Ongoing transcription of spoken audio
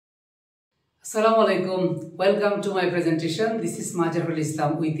Assalamu alaikum. Welcome to my presentation. This is Majharul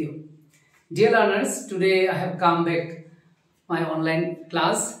Islam with you. Dear learners, today I have come back my online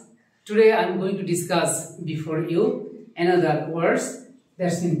class. Today I am going to discuss before you another words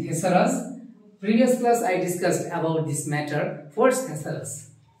that's in Thesaurus. Previous class I discussed about this matter. First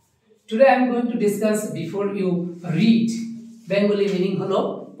Thesaurus. Today I am going to discuss before you read. Bengali meaning holo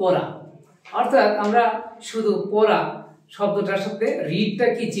pora. অর্থাৎ আমরা শুধু পড়া শব্দটার সাথে রিডটা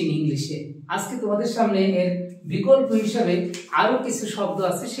কি চিনি ইংলিশে। আজকে তোমাদের সামনে এর বিকল্প হিসাবে আরো কিছু শব্দ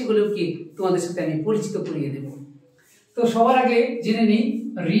আছে, সেগুলো কি তোমাদের সাথে আমি পরিচিত করিয়ে দেব। তো সবার আগে জেনে নিই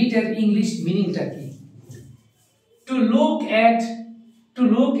রিড এর ইংলিশ মিনিংটা কি। To look at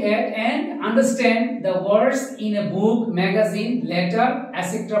and understand the words in a book, magazine, letter,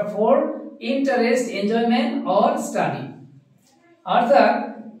 etc. for interest, enjoyment or study। অর্থাৎ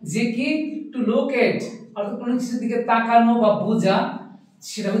যে কি টু লুক এট অর্থাৎ কোনো কিছুর দিকে তাকানো বা বোঝা,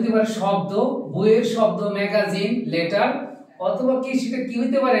 সেটা হতে পারে শব্দ, বইয়ের শব্দ, ম্যাগাজিন, লেটার, অথবা কি সেটা কি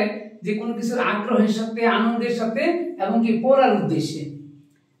হতে পারে যে কোনো কিছুর আগ্রহের সাথে, আনন্দের সাথে এবং কি পড়ার উদ্দেশ্যে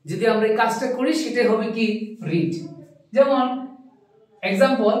যদি আমরা এই কাজটা করি সেটা হবে কি রিড। যেমন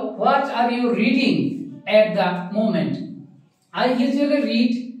example, what are you reading at the moment? I usually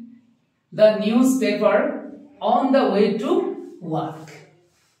read the news paper on the way to work.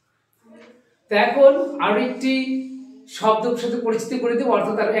 তো এখন আরো একটি শব্দের সাথে পরিচিত করে দেব,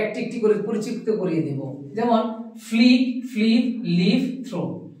 অর্থাৎ আরো একটি একটি করে পরিচিত করিয়ে দেব। যেমন ফ্লিক, ফ্লিপ, লিভ, থ্রো।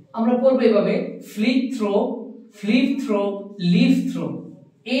 আমরা পড়বো এভাবে Flick throw, flip throw, leave throw.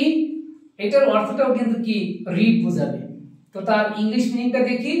 এটার অর্থটাও কিন্তু কি রিড বোঝাবে। তো তার ইংলিশ মিনিংটা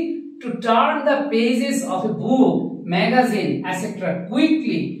দেখি, to turn the pages of A book, magazine, etcetera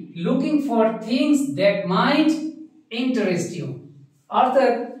quickly, looking for things that might interest you.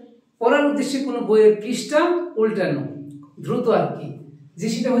 অর্থাৎ পড়ার উদ্দেশ্যে কোনো বইয়ের পৃষ্ঠা উল্টানো দ্রুত আর কি, যে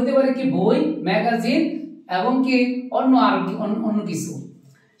সেটা হতে পারে কি বই, ম্যাগাজিন এবং কি অন্য আর কি অন্য কিছু।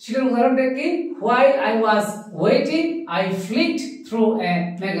 সেটার উদাহরণটা কি, while I was waiting I flicked through a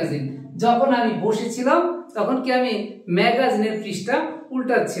magazine। যখন আমি বসেছিলাম তখন কি আমি ম্যাগাজিনের পৃষ্ঠা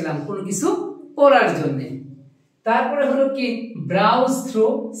উল্টাচ্ছিলাম কোনো কিছু পড়ার জন্য। তারপরে হলো কি ব্রাউজ থ্রু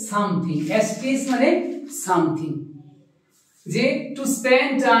সামথিং, এসপিএস মানে সামথিং। যে to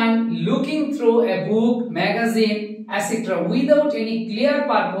spend time looking through a book, magazine, etcetera without any clear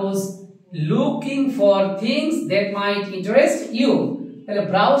purpose, looking for things that might interest you. তাহলে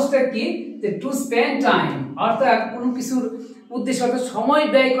ব্রাউজটা কি, যে টু স্পেন্ড টাইম অর্থাৎ কোনো কিছুর উদ্দেশ্যে, অর্থাৎ সময়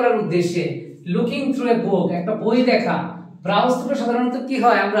ব্যয় করার উদ্দেশ্যে, লুকিং থ্রু এ বুক একটা বই দেখা। ব্রাউজ থ্রু সাধারণত কি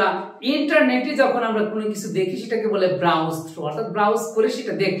হয়, আমরা ইন্টারনেটে যখন আমরা কোনো কিছু দেখি সেটাকে বলে ব্রাউজ থ্রু, অর্থাৎ ব্রাউজ করে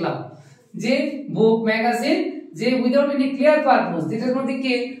সেটা দেখলাম। যে বুক, ম্যাগাজিন, যে উইদাউট এনি ক্লিয়ার পারপোজ, যেটার মধ্যে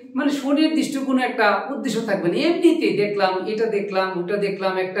কি মানে সুনির্দিষ্ট কোনো একটা উদ্দেশ্য থাকবে না, এমনিতে দেখলাম, এটা দেখলাম, ওটা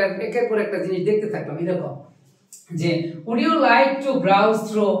দেখলাম, একটা একের পর একটা জিনিস দেখতে থাকলাম এরকম। যে would you like to browse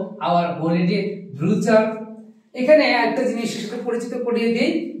through our holiday brochure? এখানে একটা জিনিসের সাথে পরিচিত করিয়ে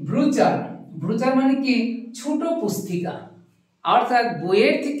দেই, ব্রুচার। ব্রুচার মানে কি ছোট পুস্তিকা, অর্থাৎ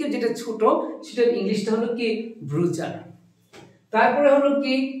বইয়ের থেকে যেটা ছোট সেটার ইংলিশটা হলো কি ব্রুচার। তারপরে হলো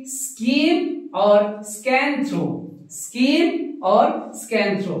কি scheme or scan through, skim or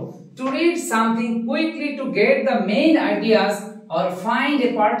scan through, to read something quickly to get the main ideas or find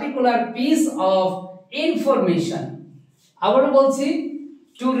a particular piece of information। আবার বলছি,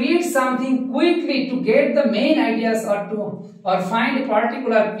 to read something quickly to get the main ideas or find a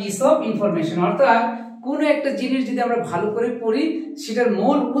particular piece of information। অর্থাৎ কোনো একটা জিনিস যদি আমরা ভালো করে পড়ি সেটার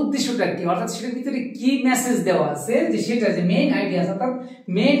মূল উদ্দেশ্যটা কি, অর্থাৎ সেটার ভিতরে কি মেসেজ দেওয়া আছে, যে সেটা যে মেইন আইডিয়া, অর্থাৎ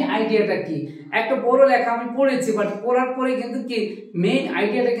মেইন আইডিয়াটা কি। একটা বড় লেখা আমি পড়েছি, বাট পড়ার পরে কিন্তু কি মেইন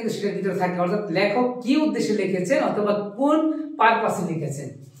আইডিয়াটা কিন্তু সেটার ভিতরে থাকে, অর্থাৎ লেখক কি উদ্দেশ্যে লিখেছেন অথবা কোন পারপাসে লিখেছেন।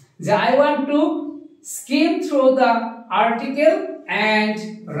 যে I want to skim through the article and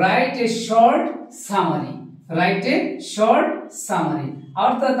write a short summary, write a short summary।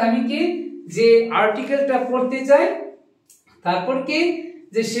 অর্থাৎ আমি কি যে আর্টিকেলটা পড়তে চাই, তারপর কি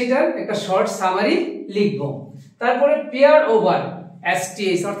যে সেটার একটা শর্ট সামারি লিখব। তারপরে পেয়ার ওভার,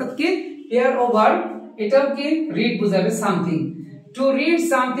 এসটিএস অর্থাৎ কি পেয়ার ওভার, এটাও কি রিড বোঝাবে something. To read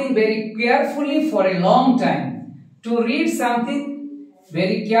something very carefully for a long time, to read something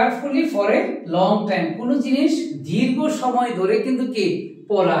very carefully for a long time, কোনো জিনিস দীর্ঘ সময় ধরে কিন্তু কি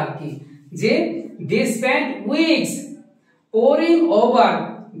পড়া আর কি। যে they spend weeks pouring over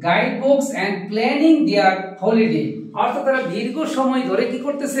guide books and planning there holiday. অর্থাৎ তারা দীর্ঘ সময় ধরে কি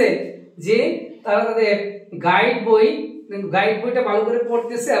করতেছে, যে তারা তাদের গাইড বইটা ভালো করে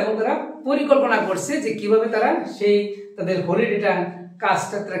পড়তেছে এবং তারা পরিকল্পনা করছে যে কিভাবে তারা সেই তাদের হলিডেটা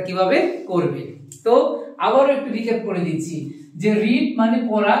কাজটা তারা কিভাবে করবে। তো আবারও একটু রিক্যাপ করে দিচ্ছি যে রিড মানে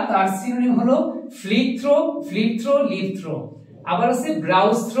পড়া, তার সিনোনিম হলো ফ্লিপ থ্রো, লিভ থ্রো। আবার আছে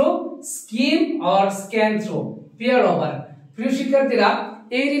browse throw, scheme or scan throw, pair over. প্রিয় শিক্ষার্থীরা,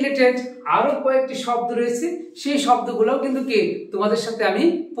 এই রিলেটেড আরো কয়েকটি শব্দ রয়েছে, সেই শব্দগুলোও কিন্তু তোমাদের সাথে আমি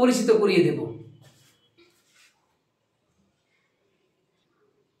পরিচিত করিয়ে দেব।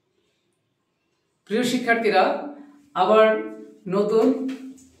 প্রিয় শিক্ষার্থীরা, আবার নতুন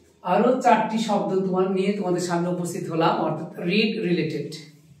আরো 4টি শব্দ তোমাদের সামনে উপস্থিত হলাম, অর্থাৎ রিড রিলেটেড,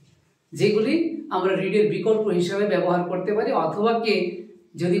 যেগুলি আমরা রিডের বিকল্প হিসাবে ব্যবহার করতে পারি, অথবা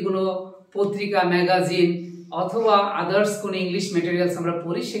যদি কোনো পত্রিকা, ম্যাগাজিন অথবা আদার্স কোনো ইংলিশ ম্যাটেরিয়ালস আমরা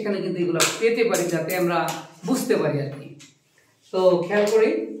পড়ি, সেখানে কিন্তু এগুলো পেতে পারি, যাতে আমরা বুঝতে পারি আর কি। তো খেয়াল করি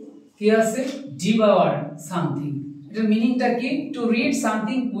কি আছে, ডিভার সামথিং। এটার মিনিংটা কি? To read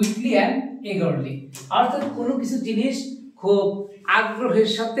something quickly and eagerly, অর্থাৎ কোনো কিছু জিনিস খুব আগ্রহের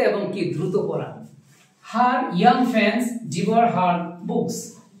সাথে এবং দ্রুত পড়া। হার ইয়াং ফ্যান্স ডিভার হার বুকস।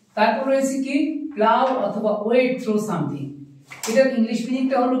 তারপর রয়েছে প্লাউ অথবা ওয়েড থ্রু সামথিং। এটার ইংলিশ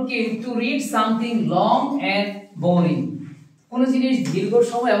মিনিংটা হলো to read something long and boring, কোন জিনিস দীর্ঘ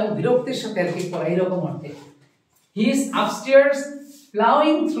সময় এবং বিরক্তির সাথে আর কি পড়া, এরকম অর্থে। He is upstairs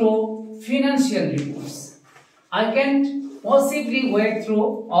ploughing through financial reports. I can't possibly wade through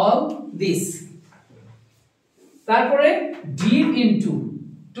all this. তারপরে deep into,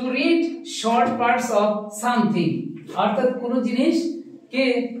 to read short parts of something, অর্থাৎ কোন জিনিস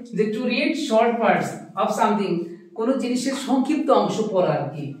যে to read short parts of something, কোন জিনিসের সংক্ষিপ্ত অংশ পড়া আর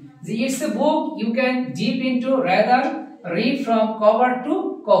কি। যে it's a book you can deep into, rather read from cover to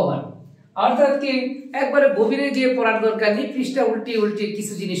cover, অর্থাৎ একবারে গভীরে গিয়ে পড়ার দরকার নেই, পৃষ্ঠা উল্টে উল্টে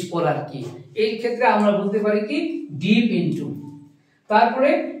কিছু জিনিস পড়ার এই ক্ষেত্রে আমরা বলতে পারি ডিপ ইনটু। তারপরে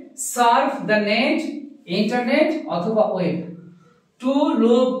সার্ফ দ্য নেট, ইন্টারনেট অথবা web. To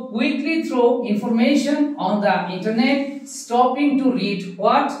look quickly through information on the internet, stopping to read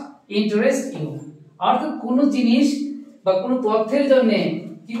what interest you, অর্থাৎ কোনো জিনিস বা কোনো তথ্যের জন্য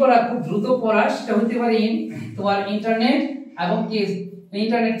কি করা, খুব দ্রুত পড়া, সেটা হতে পারে তোমার ইন্টারনেট, এবং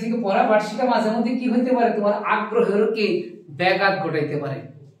ইন্টারনেট থেকে পড়া, বাট সেটা মাঝে মধ্যে কি হতে পারে, তোমার আগ্রহেরও ব্যাঘাত ঘটাইতে পারে।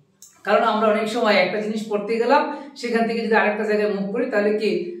 কারণ আমরা অনেক সময় একটা জিনিস পড়তে গেলাম, সেখান থেকে যদি আরেকটা জায়গায় মুভ করি, তাহলে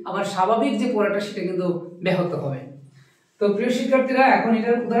আমার স্বাভাবিক যে পড়াটা সেটা কিন্তু ব্যাহত হবে। তো প্রিয় শিক্ষার্থীরা, এখন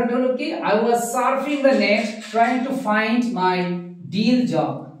এটার উদাহরণটা হলো I was surfing the net trying to find my deal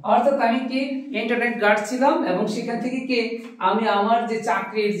job, অর্থাৎ আমি ইন্টারনেট ঘাঁটছিলাম এবং সেখান থেকে আমি আমার যে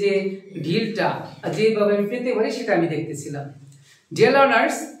চাকরির যে ডিলটা যেভাবে আমি পেতে পারি সেটা আমি দেখতেছিলাম। Dear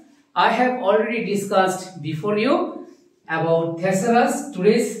learners, I have already discussed before you about Thesaurus,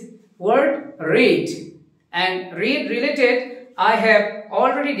 today's word read, and read related I have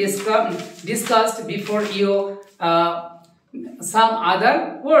already discussed before you some other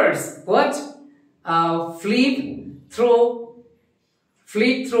words. What? Flip through,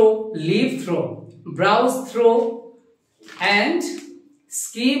 leaf through, browse through, and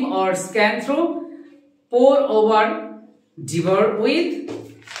skim or scan through, pour over, devour with,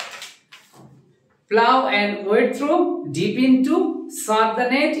 plow and wade through, deep into, surf the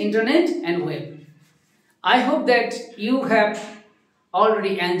net, internet and web. I hope that you have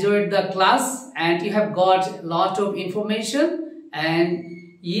already enjoyed the class and you have got a lot of information, and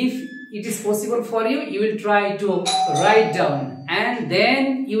if it is possible for you, you will try to write down, and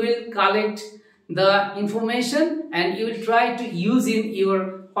then you will collect the information and you will try to use in your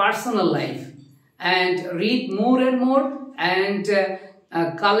personal life, and read more and more, and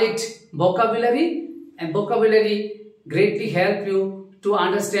collect vocabulary, and vocabulary greatly help you to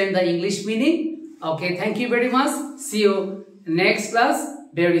understand the English meaning. Okay, thank you very much. See you next class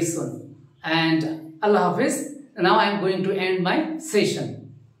very soon, and Allah Hafiz. Now I am going to end my session.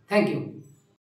 Thank you.